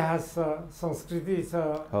इतिहास छ, संस्कृति छ,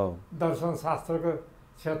 दर्शन शास्त्रको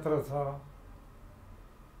क्षेत्र छ,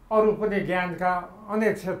 अरू पनि ज्ञानका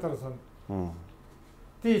अनेक क्षेत्र छन्।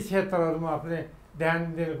 ती क्षेत्रहरूमा पनि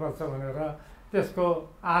ध्यान दिनुपर्छ भनेर त्यसको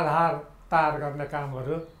आधार तयार गर्ने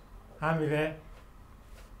कामहरू हामीले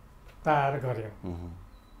तयार गऱ्यौँ।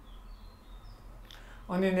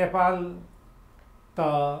 अनि नेपाल त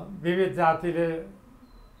विविध जातिले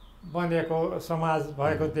बनेको समाज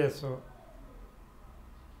भएको देश हो।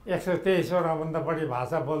 123 भन्दा बढी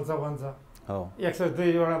भाषा बोल्छ भन्छ,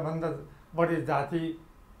 102 भन्दा बढी जाति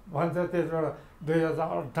भन्छ। त्यसबाट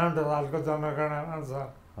 2058 सालको जनगणना अनुसार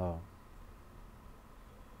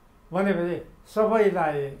भनेपछि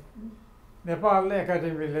सबैलाई नेपाल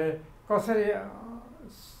एकाडेमीले कसरी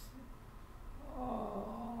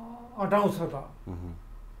अटाउँछ त?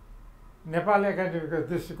 नेपाल एकाडेमीको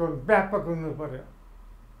दृष्टिकोण व्यापक हुनु पर्यो।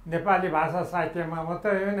 नेपाली भाषा साहित्यमा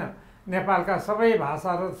मात्रै होइन, नेपालका सबै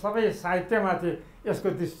भाषा र सबै साहित्यमाथि यसको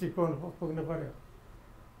दृष्टिकोण पुग्नु पर्यो।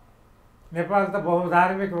 नेपाल त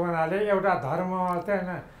बहुधार्मिक हुनाले एउटा धर्म मात्रै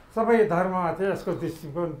होइन, सबै धर्ममाथि यसको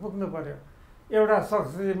दृष्टिकोण पुग्नु पर्यो। एउटा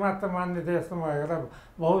संस्कृति मात्र मान्ने देश नभएर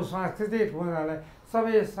बहुसांस्कृतिक हुनाले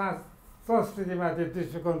सबै संस्कृतिमाथि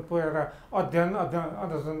दृष्टिकोण पुगेर अध्ययन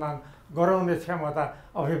अनुसन्धान गराउने क्षमता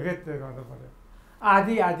अभिव्यक्त गर्नु पर्यो।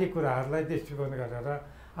 आदि आदि कुराहरूलाई दृष्टिकोण गरेर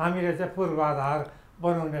हामीले चाहिँ पूर्वाधार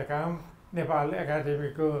बनाउने काम नेपाल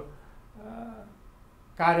एकाडेमीको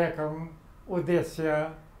कार्यक्रम, उद्देश्य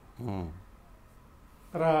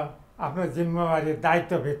र आफ्नो जिम्मेवारी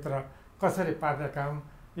दायित्वभित्र कसरी पार्ने काम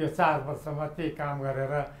यो 4 वर्षमा त्यही काम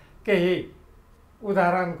गरेर केही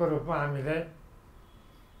उदाहरणको रूपमा हामीले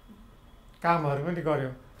कामहरू पनि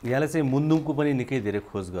गऱ्यौँ। यहाँले चाहिँ मुन्दुङको पनि निकै धेरै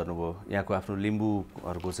खोज गर्नुभयो। यहाँको आफ्नो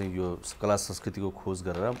लिम्बूहरूको चाहिँ यो कला संस्कृतिको खोज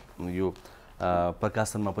गरेर यो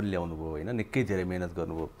प्रकाशनमा पनि ल्याउनु भयो होइन, निकै धेरै मेहनत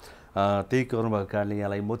गर्नुभयो। त्यही गर्नुभएको कारणले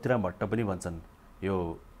यहाँलाई मोतिराम भट्ट पनि भन्छन्, यो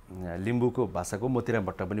लिम्बूको भाषाको मोतिराम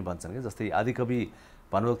भट्ट पनि भन्छन् कि। जस्तै आदिकवि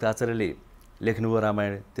भानुभक्त आचार्यले लेख्नुभयो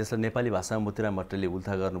रामायण, त्यसलाई नेपाली भाषामा मोतिराम भट्टले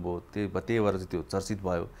उल्था गर्नुभयो, त्यही भएर चाहिँ त्यो चर्चित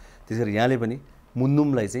भयो। त्यसरी यहाँले पनि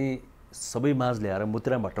मुन्दुमलाई चाहिँ सबै माझ ल्याएर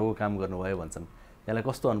मोतिराम भट्टको काम गर्नुभयो भन्छन्। यहाँलाई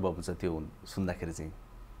कस्तो अनुभव हुन्छ त्यो सुन्दाखेरि चाहिँ?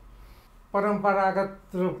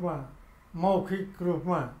 परम्परागत रूपमा, मौखिक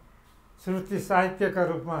रूपमा, श्रुति साहित्यका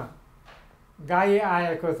रूपमा गाई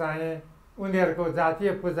आएको चाहिँ उनीहरूको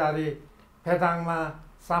जातीय पुजारी फेदाङमा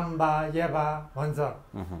साम्बा येबा भन्छ।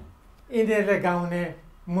 यिनीहरूले गाउने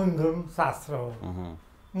मुन्दुम शास्त्र हो।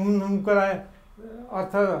 मुन्दुमको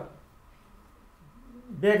अर्थ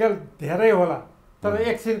बेगल धेरै होला, तर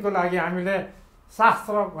एकछिनको लागि हामीले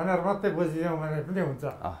शास्त्र भनेर मात्रै बुझिदियौँ भने पनि हुन्छ।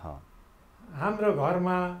 हाम्रो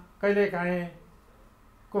घरमा कहिलेकाहीँ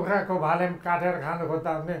कुखुराको भालेम काटेर खानु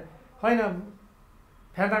खोज्दा भने होइन,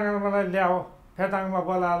 फेदाङमा ल्याऊ, फेदाङमा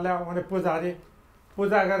बोलाएर ल्याऊ भने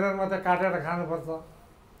पूजा गरेर मात्रै काटेर खानुपर्छ।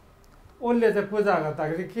 उसले चाहिँ पूजा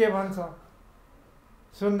गर्दाखेरि के भन्छ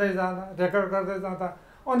सुन्दै जाँदा, रेकर्ड गर्दै जाँदा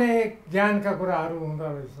अनेक ज्ञानका कुराहरू हुँदो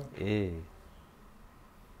रहेछ।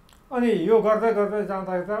 अनि यो गर्दै गर्दै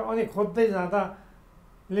जाँदा अनि खोज्दै जाँदा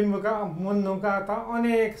लिम्बूका मुन्दुमका त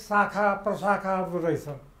अनेक शाखा प्रशाखाहरू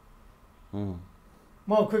रहेछन्।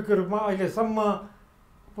 मौखिक रूपमा अहिलेसम्म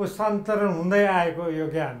पुष्पान्तरण हुँदै आएको यो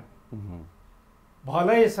ज्ञान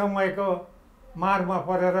भलै समयको मारमा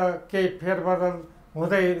परेर केही फेरबदल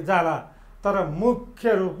हुँदै जाला, तर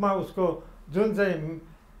मुख्य रूपमा उसको जुन चाहिँ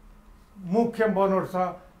मुख्य बनोट छ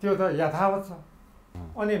त्यो त यथावत छ।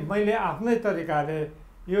 अनि मैले आफ्नै तरिकाले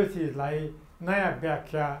यो चिजलाई नयाँ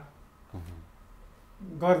व्याख्या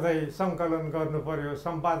गर्दै सङ्कलन गर्नु पर्यो,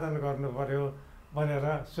 सम्पादन गर्नु पर्यो भनेर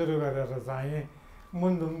सुरु गरेर चाहिँ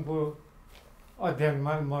मुन्दुमको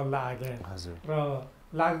अध्ययनमा म लागेँ। र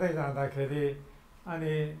लाग्दै जाँदाखेरि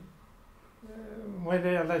अनि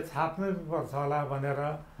मैले यसलाई छाप्नुपर्छ होला भनेर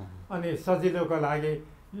अनि सजिलोको लागि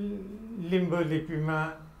लिम्बू लिपिमा,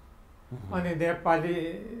 अनि नेपाली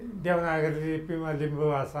देवनागरी लिपिमा लिम्बू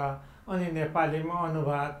भाषा, अनि नेपालीमा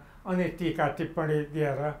अनुवाद, अनि टीका टिप्पणी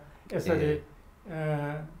दिएर यसरी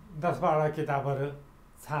 10-12 किताबहरू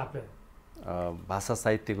छापे। भाषा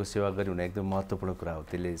साहित्यको सेवा गर्नु हुने एकदम महत्त्वपूर्ण कुरा हो।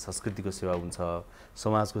 त्यसले संस्कृतिको सेवा हुन्छ,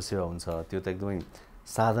 समाजको सेवा हुन्छ। त्यो त एकदमै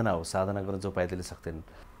साधना हो। साधना गर्न जो पाए त्यसले सक्दैन।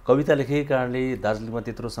 कविता लेखेकै कारणले दार्जिलिङमा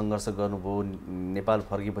त्यत्रो सङ्घर्ष गर्नुभयो, नेपाल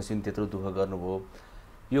फर्केपछि पनि त्यत्रो दुःख गर्नुभयो।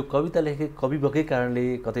 यो कविता लेखेकै कवि भएकै कारणले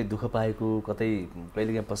कतै दुःख पाएको, कतै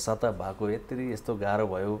कहिलेकाहीँ पश्चाताप भएको, यस्तो गाह्रो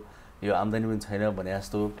भयो, यो आम्दानी पनि छैन भने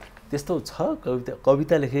जस्तो त्यस्तो छ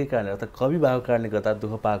कविता लेखेकै कारणले अर्थात् कवि भएको कारणले गर्दा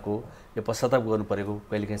दुःख पाएको, यो पश्चाताप गर्नु परेको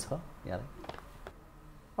कहिलेकाहीँ छ यहाँलाई?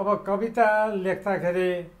 अब कविता लेख्दाखेरि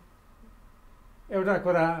एउटा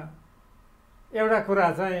कुरा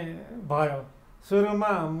चाहिँ भयो।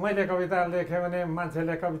 सुरुमा मैले कविता लेखेँ भने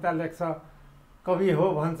मान्छेले कविता लेख्छ, कवि हो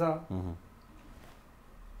भन्छ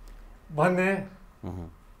भन्ने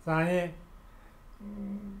चाहिँ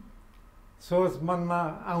सोच मनमा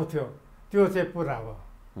आउँथ्यो। त्यो चाहिँ पुरा भयो।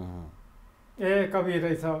 कवि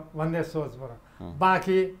रहेछ भन्ने सोचबाट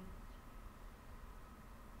बाँकी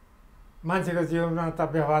मान्छेको जीवनमा त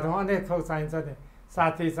व्यवहारमा अनेक थोक चाहिन्छ नि।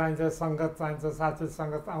 साथी चाहिन्छ, सङ्गत चाहिन्छ, साथी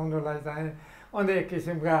सङ्गत आउनुलाई चाहिँ अनेक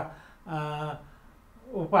किसिमका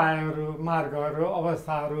उपायहरू, मार्गहरू,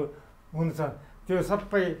 अवस्थाहरू हुन्छन्। त्यो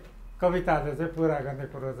सबै कविताले चाहिँ पुरा गर्ने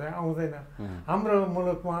कुरो चाहिँ आउँदैन। हाम्रो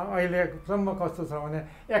मुलुकमा अहिलेसम्म कस्तो छ भने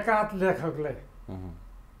एकाध लेखकले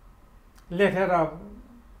लेखेर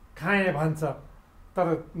खाएँ भन्छ तर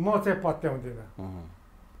म चाहिँ पत्याउँदिनँ।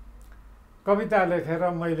 कविता लेखेर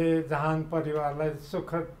मैले जहान परिवारलाई सुख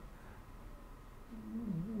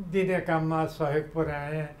दिने काममा सहयोग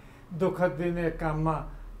पुर्याएँ, दुःख दिने काममा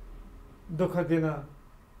दुःख दिन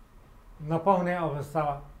नपाउने अवस्था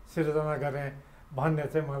सिर्जना गरेँ भन्ने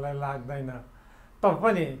चाहिँ मलाई लाग्दैन।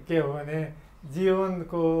 तपनि के हो भने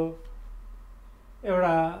जीवनको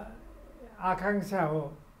एउटा आकाङ्क्षा हो,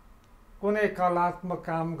 कुनै कलात्मक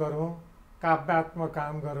काम गरौँ, काव्यात्मक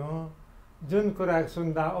काम गरौँ, जुन कुरा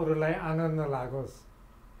सुन्दा अरूलाई आनन्द लागोस्।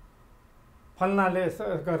 फल्नाले यसो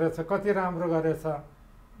गरेछ, कति राम्रो गरेछ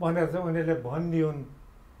भनेर चाहिँ उनीहरूले भनिदिउन्,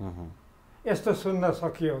 यस्तो सुन्न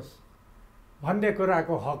सकियोस् भन्ने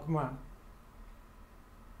कुराको हकमा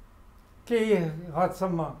केही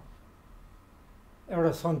हदसम्म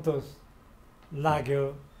एउटा सन्तोष लाग्यो।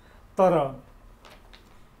 तर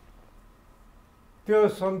त्यो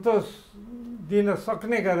सन्तोष दिन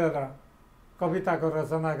सक्ने गरेर कविताको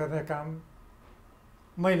रचना गर्ने काम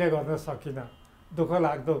मैले गर्न सकिनँ। दुःख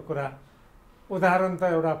लाग्दो कुरा। उदाहरण त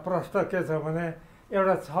एउटा प्रश्न के छ भने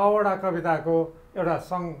एउटा 6वटा कविताको एउटा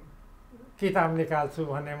किताब निकाल्छु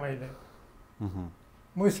भने मैले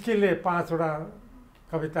मुस्किलले 5वटा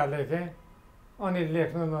कविता लेखेँ अनि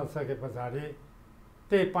लेख्न नसके पछाडि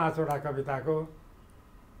त्यही 5वटा कविताको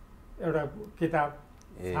एउटा किताब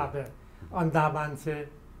छापेँ। अन्धा मान्छे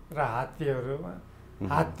र हात्तीहरू,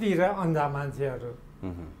 हात्ती र अन्धा मान्छेहरू।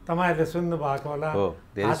 तपाईँहरूले सुन्नुभएको होला,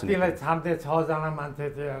 हात्तीलाई छाप्ने 6जना मान्छे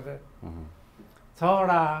थिए अरे।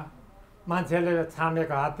 6वटा मान्छेले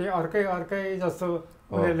छामेको हात्ती अर्कै अर्कै जस्तो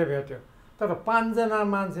उनीहरूले भेट्यो। तर 5जना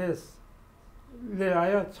मान्छेले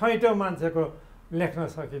आयो, 6औँ मान्छेको लेख्न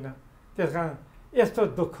सकिनँ। त्यस कारण यस्तो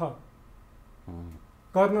दुःख,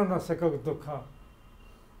 गर्न नसकेको दुःख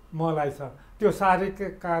मलाई छ। त्यो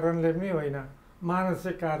शारीरिक कारणले पनि होइन,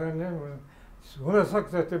 मानसिक कारणले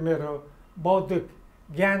हुनसक्छ। त्यो मेरो बौद्धिक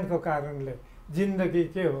ज्ञानको कारणले। जिन्दगी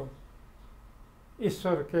के हो,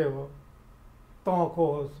 ईश्वर के हो, तँ को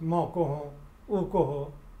होस्, म को हो, ऊ को हो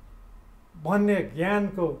भन्ने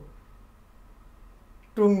ज्ञानको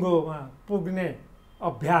टुङ्गोमा पुग्ने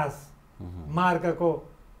अभ्यास, मार्गको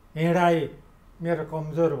हिँडाइ मेरो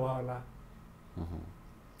कमजोर भयो होला,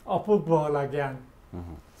 अपुग भयो होला ज्ञान,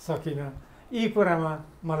 सकिनँ। यी कुरामा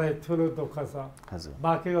मलाई ठुलो दुःख छ।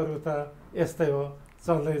 बाँकी अरू त यस्तै हो,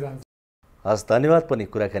 चल्दै जान्छ। हस्, धन्यवाद पनि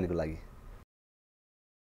कुराकानीको लागि।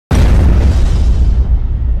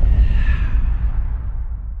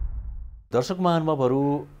 दर्शक महानुभावहरू,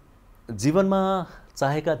 जीवनमा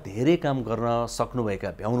चाहेका धेरै काम गर्न सक्नुभएका,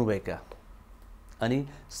 भ्याउनुभएका अनि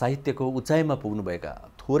साहित्यको उचाइमा पुग्नुभएका,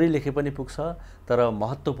 थोरै लेखे पनि पुग्छ तर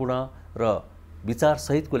महत्त्वपूर्ण र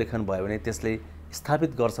विचारसहितको लेखन भयो भने त्यसले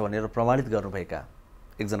स्थापित गर्छ भनेर प्रमाणित गर्नुभएका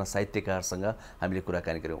एकजना साहित्यकारसँग हामीले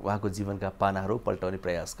कुराकानी गऱ्यौँ। उहाँको जीवनका पानाहरू पल्टाउने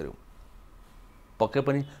प्रयास गऱ्यौँ। पक्कै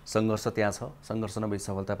पनि सङ्घर्ष त्यहाँ छ, सङ्घर्ष नभई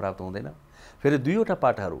सफलता प्राप्त हुँदैन। फेरि 2वटा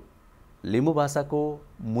पाठाहरू लिम्बू भाषाको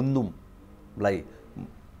मुन्दुमलाई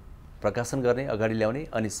प्रकाशन गर्ने, अगाडि ल्याउने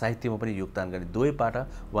अनि साहित्यमा पनि योगदान गर्ने 2 पाटा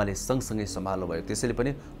उहाँले सँगसँगै सम्हाल्नुभयो। त्यसैले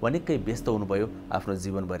पनि निकै व्यस्त हुनुभयो आफ्नो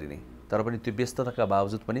जीवनभरि नै। तर पनि त्यो व्यस्तताका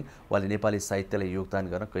बावजुद पनि उहाँले नेपाली साहित्यलाई योगदान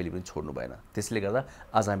गर्न कहिले पनि छोड्नु भएन। त्यसले गर्दा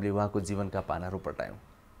आज हामीले उहाँको जीवनका पानाहरू पल्टायौँ।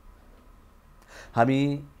 हामी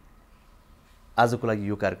आजको लागि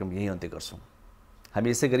यो कार्यक्रम यही अन्त्य गर्छौँ। हामी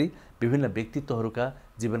यसै गरी विभिन्न व्यक्तित्वहरूका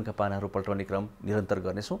जीवनका पानाहरू पल्टाउने क्रम निरन्तर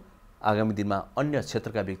गर्नेछौँ। आगामी दिनमा अन्य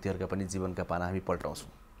क्षेत्रका व्यक्तिहरूका पनि जीवनका पाना हामी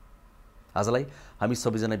पल्टाउँछौँ। आजलाई हामी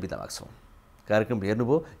सबैजना बिदा माग्छौँ। कार्यक्रम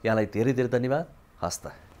हेर्नुभयो, यहाँलाई धेरै धेरै धन्यवाद। हस्त,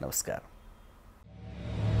 नमस्कार।